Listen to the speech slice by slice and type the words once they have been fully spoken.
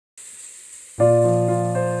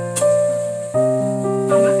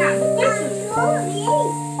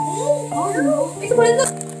একটু বলে দাও।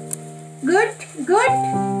 Good good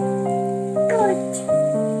good.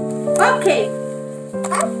 ওকে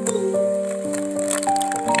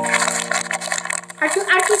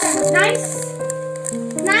আর কি নাইস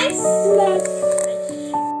নাইস।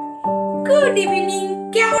 গুড ইভিনিং,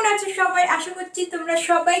 কেমন আছো সবাই? আশা করছি তোমরা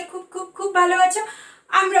সবাই খুব খুব খুব ভালো আছো,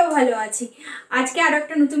 আমরাও ভালো আছি। আজকে আরো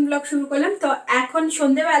একটা নতুন ব্লগ শুরু করলাম। তো এখন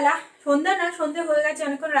সন্ধ্যেবেলা, সন্ধ্যে হয়ে গেছে,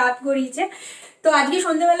 অনেকক্ষণ রাত গড়িয়েছে। তো আজকে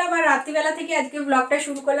সন্ধ্যেবেলা বা রাত্রিবেলা থেকে আজকে ব্লগটা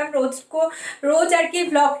শুরু করলাম। রোজ আর কি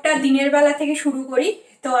ব্লগটা দিনের বেলা থেকে শুরু করি।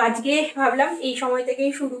 তো আজকে ভাবলাম এই সময়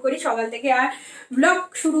থেকেই শুরু করি, সকাল থেকে আর ব্লগ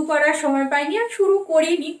শুরু করার সময় পাইনি, আর শুরু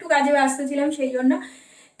করিনি, একটু কাজে ব্যস্ত ছিলাম সেই জন্য।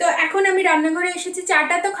 তো এখন আমি রান্নাঘরে এসেছি,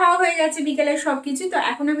 চাটা তো খাওয়া হয়ে গেছে বিকেলের সব কিছু। তো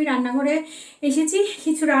এখন আমি রান্নাঘরে এসেছি,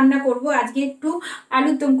 কিছু রান্না করব। আজকে একটু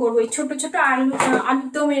আলুর দম করবো। এই ছোট ছোট আলুর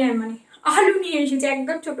দমের মানে আলু নিয়ে এসেছি,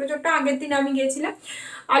 একদম ছোট ছোট। আগের দিন আমি গেছিলাম,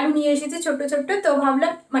 আলু নিয়ে এসেছে ছোট ছোট। তো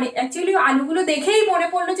ভাবলাম মানে অ্যাকচুয়ালি আলুগুলো দেখেই মনে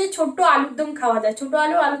পড়লো যে ছোট্ট আলুর দম খাওয়া যায়, ছোট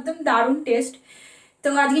আলুর দম দারুণ টেস্ট। তো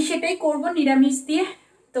আজকে সেটাই করব নিরামিষ দিয়ে।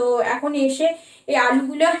 তো এখন এসে এই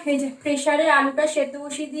আলুগুলো, এই যে প্রেসারে আলুটা সেদ্ধ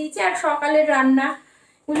বসিয়ে দিয়েছি, আর সকালের রান্না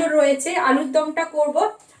গুলো রয়েছে, আলুর দমটা করব।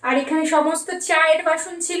 আর এখানে সমস্ত চায়ের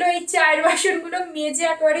বাসন ছিল, এই চায়ের বাসনগুলো মেজে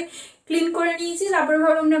একেবারে ক্লিন করে নিয়েছি। তারপরে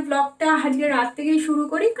ভাবলাম না ব্লগটা আজকে রাত থেকেই শুরু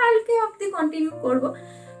করি, কালকে অবধি কন্টিনিউ করব।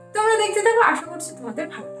 তোমরা দেখতে থাকো, আশা করছি তোমাদের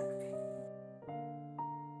ভালো লাগবে।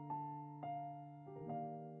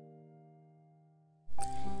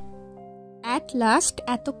 অ্যাট লাস্ট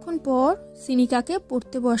এতক্ষণ পর সিনিকাকে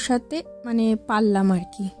পড়তে বসাতে মানে পারলাম আর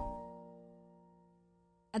কি।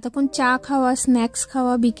 এতক্ষণ চা খাওয়া, স্ন্যাক্স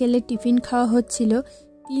খাওয়া, বিকেলে টিফিন খাওয়া হচ্ছিল,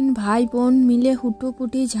 3 ভাই বোন মিলে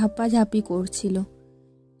হুটোপুটি ঝাপাঝাপি করছিল।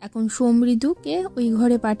 এখন সমৃদ্ধকে ওই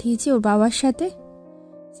ঘরে পাঠিয়েছি ওর বাবার সাথে,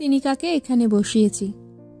 সিনিকাকে এখানে বসিয়েছি।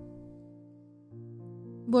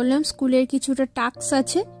 বললাম স্কুলের কিছুটা টাস্ক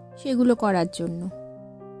আছে সেগুলো করার জন্য।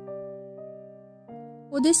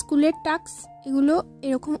 ওদের স্কুলের টাস্ক এগুলো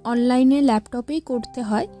এরকম অনলাইনে ল্যাপটপেই করতে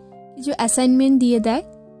হয়, কিছু অ্যাসাইনমেন্ট দিয়ে দেয়,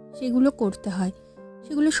 সেগুলো করতে হয়।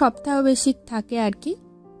 সেগুলো সপ্তাহ বেসিক থাকে আর কি।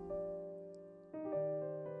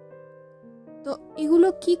 তো এগুলো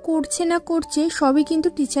কি করছে না করছে সবই কিন্তু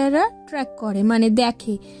টিচাররা ট্র্যাক করে, মানে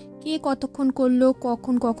দেখে কে কতক্ষণ করলো,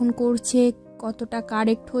 কখন কখন করছে, কতটা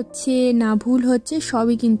কারেক্ট হচ্ছে না ভুল হচ্ছে,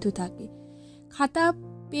 সবই কিন্তু থাকে। খাতা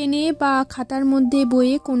পেনে বা খাতার মধ্যে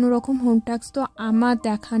বইয়ে কোনো রকম হোম টাস্ক তো আমার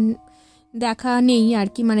দেখা নেই আর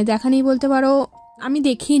কি, মানে দেখা নেই বলতে পারো, আমি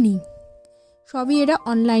দেখিনি। সবই এরা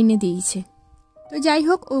অনলাইনে দিয়েছে। তো যাই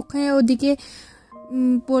হোক, ওদিকে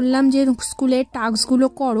বললাম যে স্কুলের টাস্কগুলো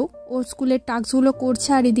করো, ও স্কুলের টাস্কগুলো করছে,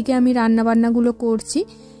 আর এদিকে আমি রান্নাবান্নাগুলো করছি।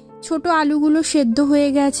 ছোট আলুগুলো সেদ্ধ হয়ে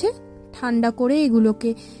গেছে, ঠান্ডা করে এগুলোকে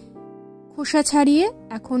খোসা ছাড়িয়ে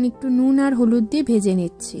এখন একটু নুন আর হলুদ দিয়ে ভেজে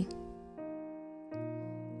নিচ্ছি।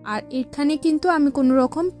 আর এখানে কিন্তু আমি কোনো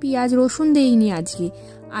রকম পেঁয়াজ রসুন দেইনি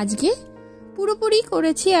আজকে পুরোপুরি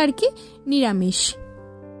করেছি আর কি নিরামিষ,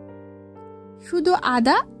 শুধু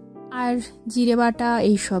আদা আর জিরে বাটা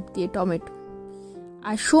এইসব দিয়ে, টমেটো।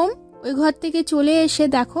 আর সোম ওই ঘর থেকে চলে এসে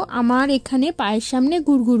দেখো আমার এখানে পায়ের সামনে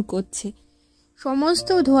গুড়গুড় করছে। সমস্ত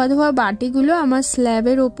ধোয়া ধোয়া বাটিগুলো আমার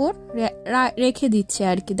স্ল্যাবের ওপর রেখে দিচ্ছে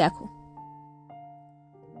আর কি। দেখো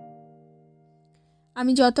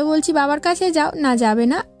আমি যত বলছি বাবার কাছে যাও, না যাবে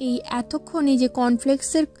না। এই এতক্ষণ এই যে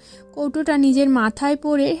কর্নফ্লেক্সের কৌটোটা নিজের মাথায়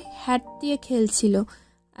পরে হ্যাট দিয়ে খেলছিল,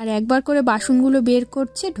 আর একবার করে বাসনগুলো বের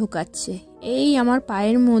করছে, ঢোকাচ্ছে। এই আমার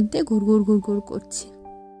পায়ের মধ্যে ঘুরঘুর ঘুরঘুর করছে।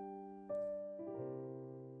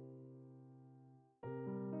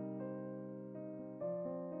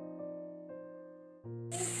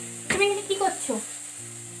 তুমি এখানে কি করছো?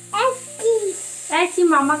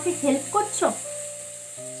 মামাকে হেল্প করছো?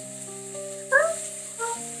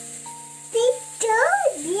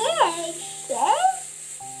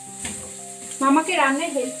 মামাকে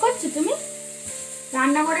রান্নায় হেল্প করছো তুমি?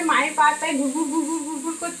 রান্না করে মায়ের পায়ে ঘুরঘুর ঘুরঘুর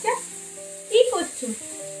ঘুরঘুর করছে, কি করছো?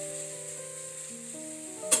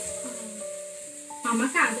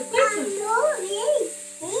 মামাকে আদর করছো?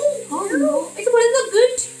 একটু বলে দাও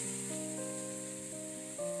গুড,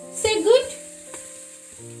 সে গুড।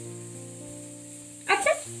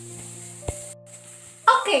 আচ্ছা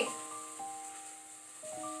ওকে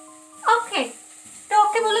ওকে, তো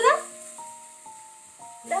ওকে বলে দাও।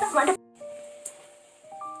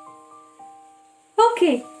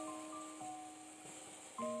 ওকে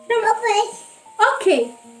ওকে,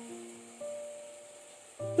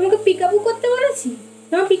 তোমাকে পিকাবু করতে বলেছি?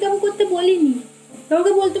 তোমাকে পিকাবু করতে বলিনি,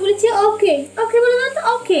 তোমাকে বলতে বলেছি ওকে। ওকে বলে দাও তো।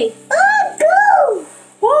 ওকে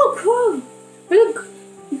ও খুব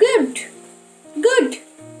গুড গুড,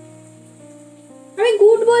 আমি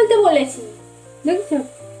গুড বলতে বলেছি। দেখছো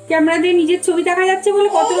ক্যামেরা দিয়ে নিজের ছবি দেখা যাচ্ছে বলে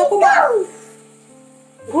কত রকম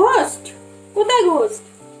ঘোস্ট? কোথায় ঘোস্ট?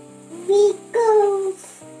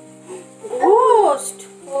 ঘোস্ট,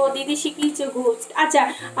 ও দিদি শিখিয়েছে ঘোস্ট। আচ্ছা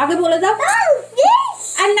আগে বলে দাও,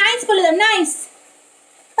 আর নাইস বলে দাও, নাইস।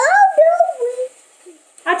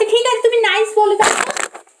 আচ্ছা ঠিক আছে, তুমি নাইস বলে দাও।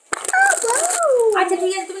 আচ্ছা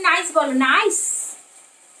ঠিক আছে, তুমি নাইস বলো, নাইস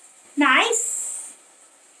নাইস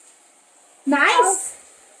নাইস,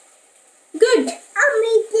 গুড।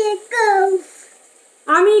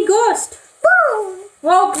 আমি গোস্ট,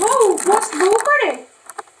 ও বউ, গোস্ট বউ করে?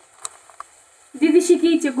 দিদি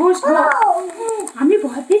শিখিয়েছে ঘোস্ট বউ। আমি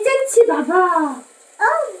বলতে চাচ্ছি বাবা।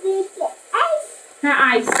 হ্যাঁ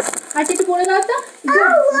আইস। আচ্ছা একটু পড়ে দাও তো।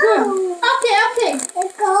 গুড গুড, ওকে ওকে,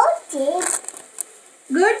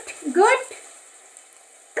 গুড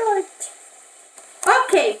গুড,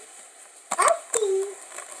 ওকে।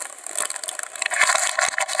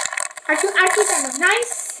 আর কি জানো?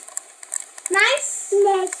 নাইস নাইস,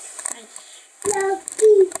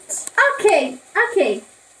 ওকে ওকে।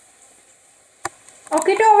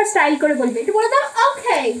 ওকেটা আবার স্টাইল করে বলবে, একটু বলে দাও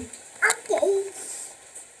ওকে।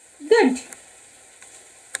 Good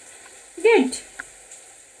good,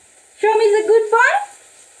 Som is a good boy.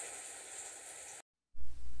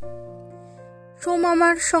 সোম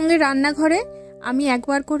আমার সঙ্গে রান্নাঘরে, আমি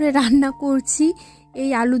একবার করে রান্না করছি, এই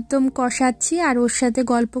আলুর দম কষাচ্ছি আর ওর সাথে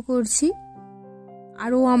গল্প করছি,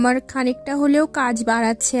 আর ও আমার খানিকটা হলেও কাজ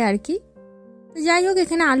বাড়াচ্ছে আর কি। তো যাই হোক,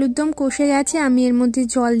 এখানে আলুর দম কষে গেছে, আমি এর মধ্যে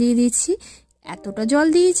জল দিয়ে দিচ্ছি। এতটা জল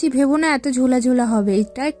দিয়েছি, ভেবো না এত ঝোলা ঝোলা হবে,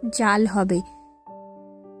 এটা জাল হবে,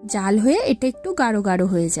 জাল হয়ে এটা একটু গাঢ় গাঢ়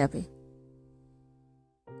হয়ে যাবে।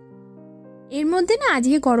 এর মধ্যে না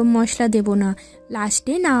আজকে গরম মশলা দেব না,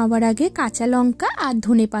 লাস্টে নামাবার আগে কাঁচা লঙ্কা আর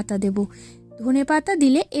ধনে পাতা দেব। ধনে পাতা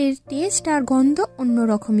দিলে এর টেস্ট আর গন্ধ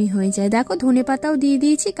অন্যরকমই হয়ে যায়। দেখো ধনে পাতাও দিয়ে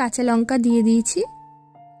দিয়েছি, কাঁচা লঙ্কা দিয়ে দিয়েছি,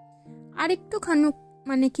 আর একটু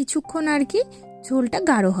মানে কিছুক্ষণ আর কি ঝোলটা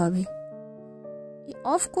গাঢ় হবে।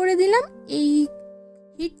 অফ করে দিলাম, এই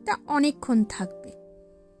হিটটা অনেকক্ষণ থাকবে।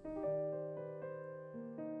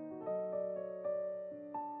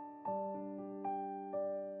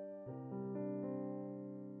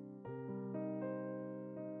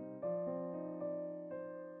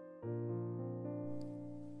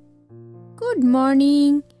 Good morning.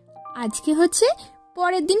 আজকে হচ্ছে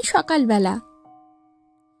পরের দিন সকালবেলা।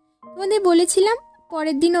 তোমাদের বলেছিলাম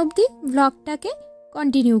পরের দিন অবধি ব্লগটাকে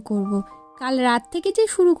কন্টিনিউ করব। কাল রাত থেকে যে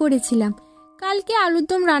শুরু করেছিলাম, কালকে আলুর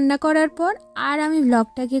দম রান্না করার পর আর আমি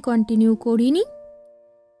ব্লগটাকে কন্টিনিউ করিনি।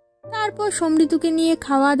 তারপর সমৃদ্ধকে নিয়ে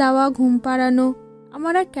খাওয়া দাওয়া, ঘুম পাড়ানো,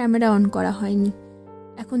 আমার আর ক্যামেরা অন করা হয়নি।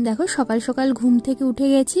 এখন দেখো সকাল সকাল ঘুম থেকে উঠে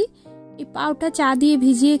গেছি, এই পাউটা চা দিয়ে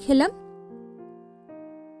ভিজিয়ে খেলাম,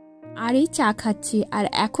 আর এই চা খাচ্ছি। আর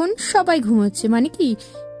এখন সবাই ঘুমোচ্ছে, মানে কি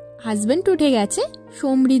হাজব্যান্ড উঠে গেছে,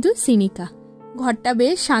 সমৃদ্ধ সিনিকা। ঘরটা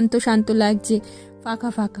বেশ শান্ত শান্ত লাগছে, ফাঁকা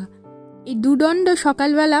ফাঁকা। এই দুদণ্ড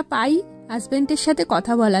সকালবেলা পাই হাজব্যান্ডের সাথে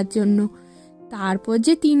কথা বলার জন্য। তারপর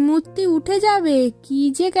যে তিন মূর্তি উঠে যাবে, কি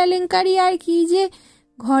যে কেলেঙ্কারি, আর কি যে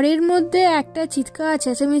ঘরের মধ্যে একটা চিৎকার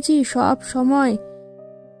চেঁচামেচি সব সময়।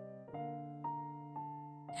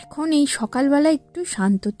 এখন এই সকালবেলা একটু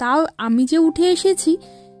শান্ত, তাও আমি যে উঠে এসেছি,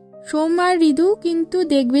 সোম আর ঋদু কিন্তু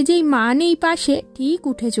দেখবে যে এই মা নেই পাশে, ঠিক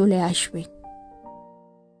উঠে চলে আসবে।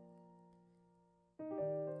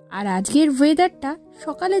 আর আজকের ওয়েদারটা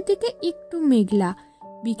সকালের দিকে একটু মেঘলা,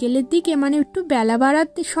 বিকেলের দিকে মানে একটু বেলা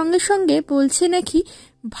বাড়াতে সঙ্গে সঙ্গে বলছে নাকি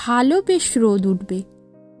ভালো বেশ রোদ উঠবে।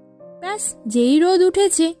 ব্যাস যেই রোদ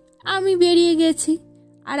উঠেছে আমি বেরিয়ে গেছি।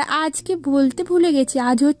 আর আজকে বলতে ভুলে গেছি,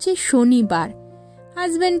 আজ হচ্ছে শনিবার,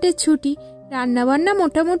 হাজব্যান্ডের ছুটি। রান্নাবান্না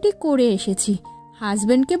মোটামুটি করে এসেছি।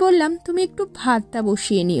 হাজব্যান্ডকে বললাম তুমি একটু ভাতটা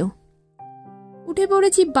বসিয়ে নিও। উঠে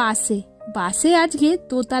পড়েছি বাসে। বাসে আজকে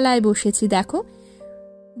দোতলায় বসেছি। দেখো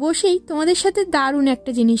বসেই তোমাদের সাথে দারুণ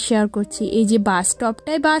একটা জিনিস শেয়ার করছি। এই যে বাস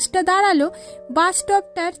স্টপটায় বাসটা দাঁড়ালো, বাস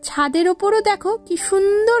স্টপটার ছাদের ওপরও দেখো কি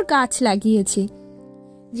সুন্দর গাছ লাগিয়েছে।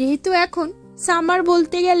 যেহেতু এখন সামার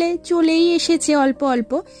বলতে গেলে চলেই এসেছে অল্প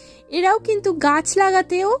অল্প, এরাও কিন্তু গাছ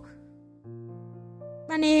লাগাতেও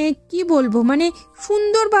মানে কি বলবো, মানে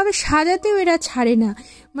সুন্দরভাবে সাজাতেও এরা ছাড়ে না,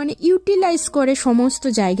 মানে ইউটিলাইজ করে সমস্ত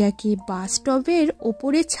জায়গাকে। বাস স্টপের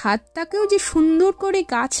ওপরে ছাদটাকেও যে সুন্দর করে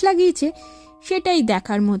গাছ লাগিয়েছে সেটাই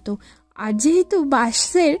দেখার মতো। আর যেহেতু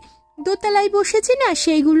বাসের দোতলায় বসেছি না,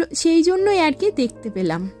 সেই জন্যই আর কি দেখতে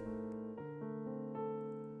পেলাম।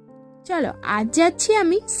 চলো আজ যাচ্ছি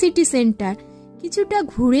আমি সিটি সেন্টার, কিছুটা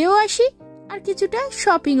ঘুরেও আসি আর কিছুটা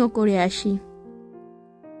শপিংও করে আসি।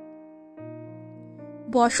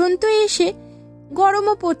 বসন্ত এসে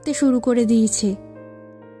গরমও পড়তে শুরু করে দিয়েছে,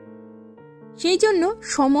 সেই জন্য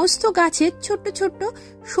সমস্ত গাছের ছোট্ট ছোট্ট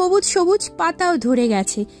সবুজ সবুজ পাতাও ধরে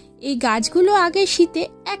গেছে। এই গাছগুলো আগে শীতে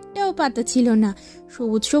একটাও পাতা ছিল না,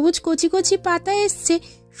 সবুজ সবুজ কচি কচি পাতা এসছে,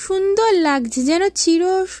 সুন্দর লাগছে, যেন চির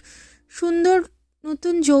সুন্দর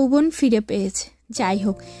নতুন যৌবন ফিরে পেয়েছে। যাই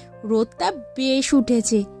হোক, রোদটা বেশ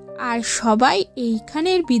উঠেছে, আর সবাই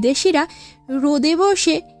এইখানের বিদেশিরা রোদে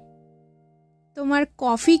বসে তোমার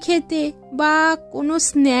কফি খেতে বা কোনো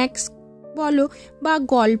স্ন্যাক্স বলো বা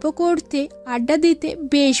গল্প করতে, আড্ডা দিতে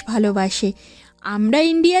বেশ ভালোবাসে। আমরা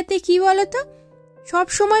ইন্ডিয়াতে কি বলো তো, সব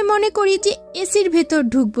সময় মনে করি যে এসির ভেতর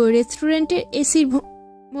ঢুকবো, রেস্টুরেন্টের এসির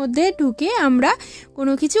মধ্যে ঢুকে আমরা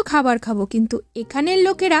কোনো কিছু খাবার খাবো, কিন্তু এখানের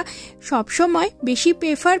লোকেরা সব সময় বেশি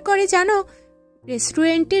প্রেফার করে জানো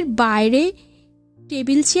রেস্টুরেন্টের বাইরে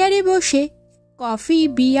টেবিল চেয়ারে বসে কফি,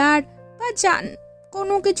 বিয়ার বা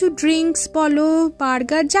কোনো কিছু ড্রিঙ্কস বলো,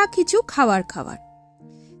 বার্গার, যা কিছু খাবার।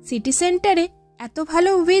 সিটি সেন্টারে এত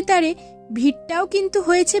ভালো ওয়েদারে ভিড়টাও কিন্তু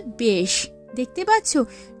হয়েছে বেশ, দেখতে পাচ্ছ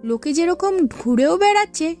লোকে যেরকম ঘুরেও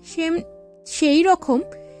বেড়াচ্ছে, সেই রকম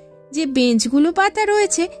যে বেঞ্চগুলো পাতা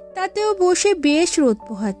রয়েছে তাতেও বসে বেশ রোদ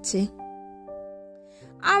পোহাচ্ছে।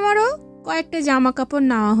 আমারও কয়েকটা জামা কাপড়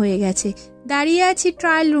নেওয়া হয়ে গেছে, দাঁড়িয়ে আছি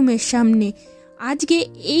ট্রায়াল রুমের সামনে। আজকে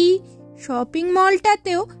এই শপিং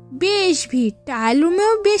মলটাতেও বেশ ভিড়, ট্রায়াল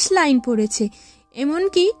রুমেও বেশ লাইন পড়েছে,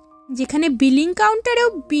 এমনকি যেখানে বিলিং কাউন্টারেও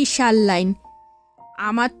বিশাল লাইন।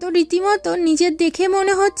 আমার তো রীতিমতো নিজের দেখে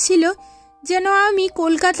মনে হচ্ছিল যেন আমি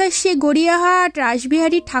কলকাতার সে গড়িয়াহাট,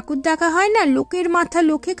 রাসবিহারী ঠাকুর দেখা হয় না, লোকের মাথা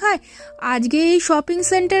লোকে খায়, আজকে এই শপিং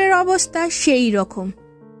সেন্টারের অবস্থা সেই রকম।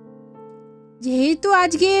 যেহেতু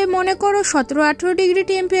আজকে মনে করো 17-18 ডিগ্রি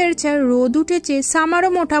টেম্পারেচার, রোদ উঠেছে, সামারও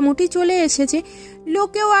মোটামুটি চলে এসেছে,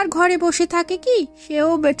 লোকেও আর ঘরে বসে থাকে কি, সেও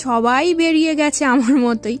সবাই বেরিয়ে গেছে আমার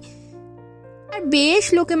মতোই। আর বেশ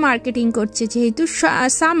লোকে মার্কেটিং করছে, যেহেতু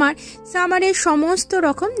সামারের সমস্ত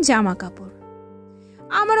রকম জামা কাপড়।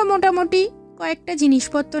 আমারও মোটামুটি কয়েকটা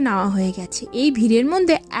জিনিসপত্র নেওয়া হয়ে গেছে। এই ভিড়ের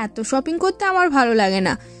মধ্যে এত শপিং করতে আমার ভালো লাগে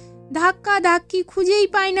না, ধাক্কা ধাক্কি খুঁজেই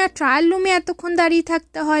পাই না, ট্রায়াল রুমে এতক্ষণ দাঁড়িয়ে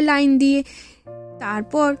থাকতে হয় লাইন দিয়ে,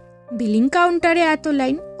 তারপর বিলিং কাউন্টারে এত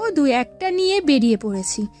লাইন, ও 2-1টা নিয়ে বেরিয়ে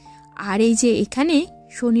পড়েছি। আর এই যে এখানে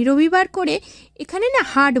শনি রবিবার করে এখানে না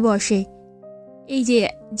হাট বসে, এই যে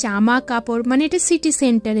জামা কাপড়, মানে এটা সিটি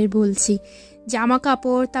সেন্টারের বলছি, জামা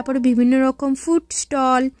কাপড়, তারপরে বিভিন্ন রকম ফুড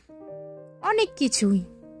স্টল, অনেক কিছুই।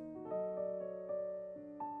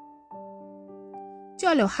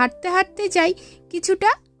 চলো হাঁটতে হাঁটতে যাই, কিছুটা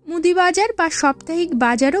মুদি বাজার বা সাপ্তাহিক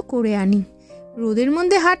বাজারও করে আনি। রোদের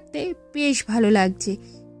মধ্যে হাঁটতে বেশ ভালো লাগছে।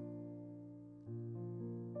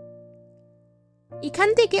 এখান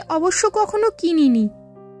থেকে অবশ্য কখনো কিনিনি,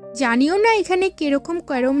 জানিও না এখানে কিরকম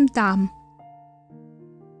দাম।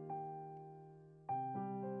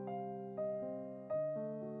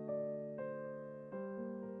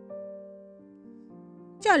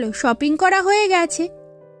 চলো শপিং করা হয়ে গেছে,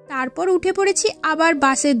 তারপর উঠে পড়েছি আবার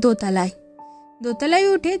বাসের দোতলায়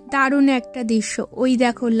উঠে দারুণ একটা দৃশ্য, ওই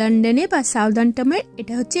দেখো লন্ডনে বা সাউদাম্পটনের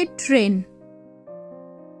এটা হচ্ছে ট্রেন।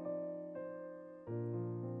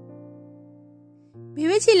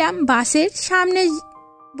 ভেবেছিলাম বাসের সামনে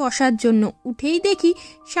বসার জন্য, উঠেই দেখি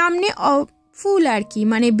সামনে ফুল আর কি,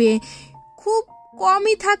 মানে খুব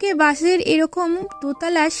কমই থাকে বাসের এরকম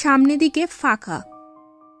দোতলার সামনে দিকে ফাঁকা।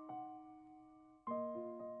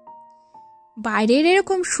 বাইরের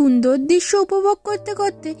এরকম সুন্দর দৃশ্য উপভোগ করতে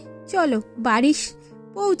করতে চলো বাড়ি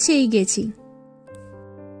পৌঁছেই গেছি।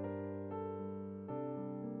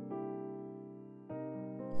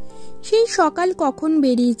 সেই সকাল কখন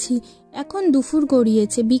বেরিয়েছি, এখন দুপুর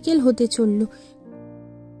গড়িয়েছে, বিকেল হতে চলল,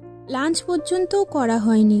 লাঞ্চ পর্যন্তও করা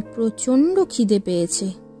হয়নি, প্রচন্ড খিদে পেয়েছে।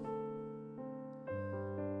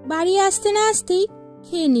 বাড়ি আসতে না আসতেই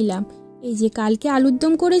খেয়ে নিলাম। এই যে কালকে আলুর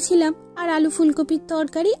দম করেছিলাম, আর আলু ফুলকপির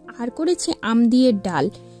তরকারি, আর করেছি আম দিয়ে ডাল।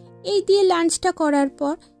 এই দিয়ে লাঞ্চটা করার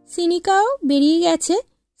পর সিনিকাও বেরিয়ে গেছে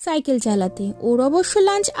সাইকেল চালাতে, ওর অবশ্য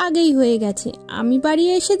লাঞ্চ আগেই হয়ে গেছে। আমি বাড়ি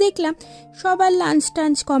এসে দেখলাম সবার লাঞ্চ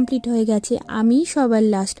টাঞ্চ কমপ্লিট হয়ে গেছে, আমি সবার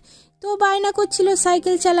লাস্ট। তো বায়না করছিল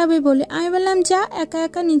সাইকেল চালাবে বলে, আমি বললাম যা একা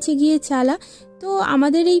একা নিচে গিয়ে চালা। তো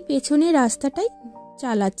আমাদের এই পেছনের রাস্তাটাই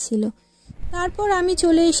চালাচ্ছিল। তারপর আমি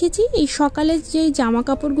চলে এসেছি এই সকালে যে জামা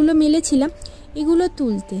কাপড়গুলো মেলেছিলাম এগুলো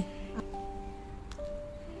তুলতে।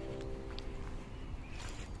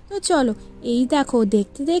 তো চলো এই দেখো,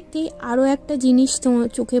 দেখতে দেখতে আরও একটা জিনিস তোমার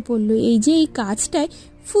চোখে পড়লো, এই যে এই গাছটায়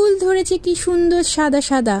ফুল ধরেছে, কি সুন্দর সাদা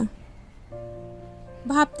সাদা।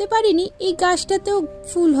 ভাবতে পারিনি এই গাছটাতেও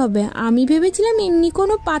ফুল হবে, আমি ভেবেছিলাম এমনি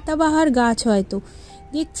কোনো পাতাবাহার গাছ হয়তো,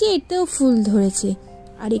 দেখছি এতেও ফুল ধরেছে।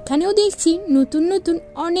 আর এখানেও দেখছি নতুন নতুন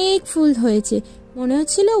অনেক ফুল হয়েছে, মনে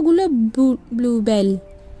হচ্ছিল ওগুলো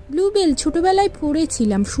ব্লুবেল ছোটবেলায়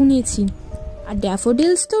পড়েছিলাম, শুনেছি। আর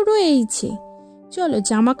ড্যাফোডিলস তো রয়েইছে। চলো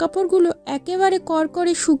জামা কাপড়গুলো একেবারে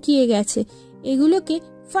করকরে শুকিয়ে গেছে, এগুলোকে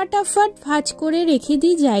ফাটাফাট ভাজ করে রেখে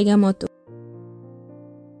দিই জায়গা মতো।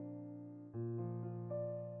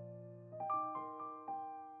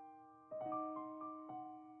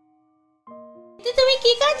 তুমি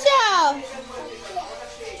কি খাচ্ছ?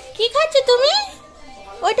 কি খাচ্ছ তুমি?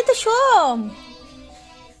 ওইটা তো সোম।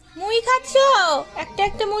 মুড়ি খাচ্ছ? একটা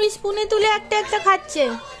একটা মুড়ি স্পুনে তুলে একটা একটা খাচ্ছে।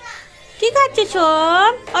 কি খাচ্ছে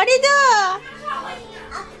সোম? অরে দা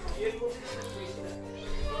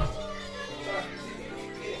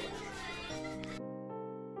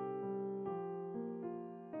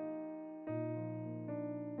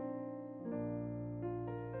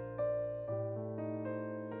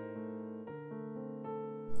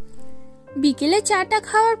বিকেলে চাটা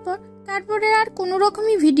খাওয়ার পর তারপরে আর কোনো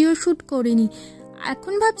রকমই ভিডিও শ্যুট করিনি।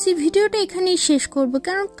 এখন ভাবছি ভিডিওটা এখানেই শেষ করব,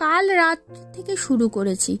 কারণ কাল রাত থেকে শুরু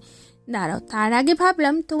করেছি। দাঁড়াও, তার আগে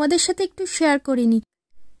ভাবলাম তোমাদের সাথে একটু শেয়ার করিনি।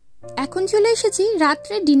 এখন চলে এসেছি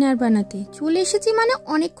রাত্রে ডিনার বানাতে। চলে এসেছি মানে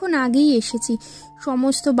অনেকক্ষণ আগেই এসেছি।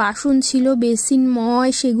 সমস্ত বাসন ছিল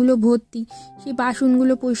বেসিনময়, সেগুলো ভর্তি। সেই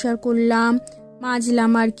বাসনগুলো পরিষ্কার করলাম,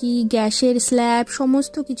 মাজলাম আর কি। গ্যাসের স্ল্যাব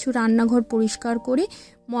সমস্ত কিছু, রান্নাঘর পরিষ্কার করে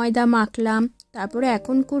ময়দা মাখলাম। তারপরে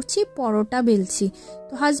এখন করছি পরোটা বেলছি।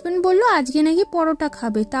 তো হাজব্যান্ড বলল আজকে নাকি পরোটা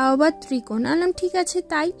খাবে, তাও আবার ত্রিকোণ। আনলাম ঠিক আছে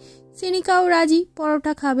তাই। সেনিকাও রাজি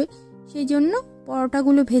পরোটা খাবে, সেই জন্য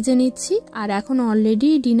পরোটাগুলো ভেজে নিচ্ছি। আর এখন অলরেডি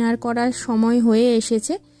ডিনার করার সময় হয়ে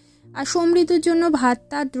এসেছে। আর সমৃদ্ধর জন্য ভাত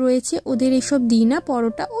টাত রয়েছে, ওদের এসব দিই না।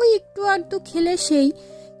 পরোটা ওই একটু আধটু খেলে সেই,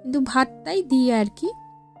 কিন্তু ভাতটাই দিই আর কি।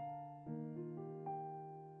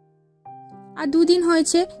 আর দুদিন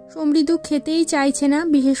হয়েছে সমৃদ্ধ খেতেই চাইছে না,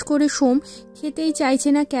 বিশেষ করে সোম খেতেই চাইছে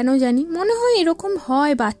না, কেন জানি। মনে হয় এরকম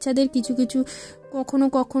হয় বাচ্চাদের, কিছু কিছু কখনো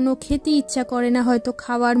কখনো খেতে ইচ্ছা করে না, হয়তো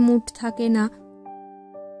খাওয়ার মুড থাকে না।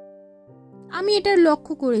 আমি এটা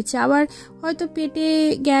লক্ষ্য করেছি। আবার হয়তো পেটে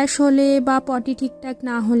গ্যাস হলে বা পটি ঠিকঠাক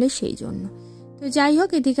না হলে, সেই জন্য। তো যাই হোক,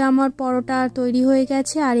 এদিকে আমার পরোটা তৈরি হয়ে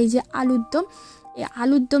গেছে। আর এই যে আলুর দম, এই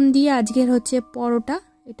আলুর দম দিয়ে আজকের হচ্ছে পরোটা।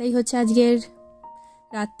 এটাই হচ্ছে আজকের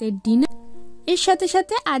রাতের ডিনার। এর সাথে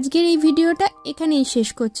সাথে আজকের এই ভিডিওটা এখানেই শেষ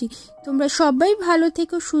করছি। তোমরা সবাই ভালো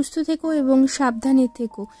থেকো, সুস্থ থেকো এবং সাবধানে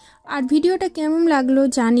থেকো। আর ভিডিওটা কেমন লাগলো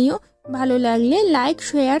জানিও। ভালো লাগলে লাইক,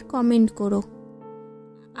 শেয়ার, কমেন্ট করো।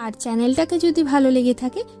 আর চ্যানেলটাকে যদি ভালো লেগে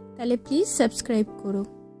থাকে তাহলে প্লিজ সাবস্ক্রাইব করো।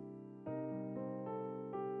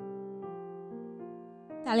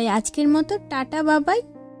 তাহলে আজকের মতো টাটা, বাবাই।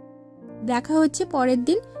 দেখা হচ্ছে পরের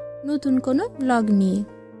দিন নতুন কোনো ব্লগ নিয়ে।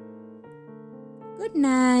 Good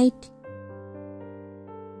night.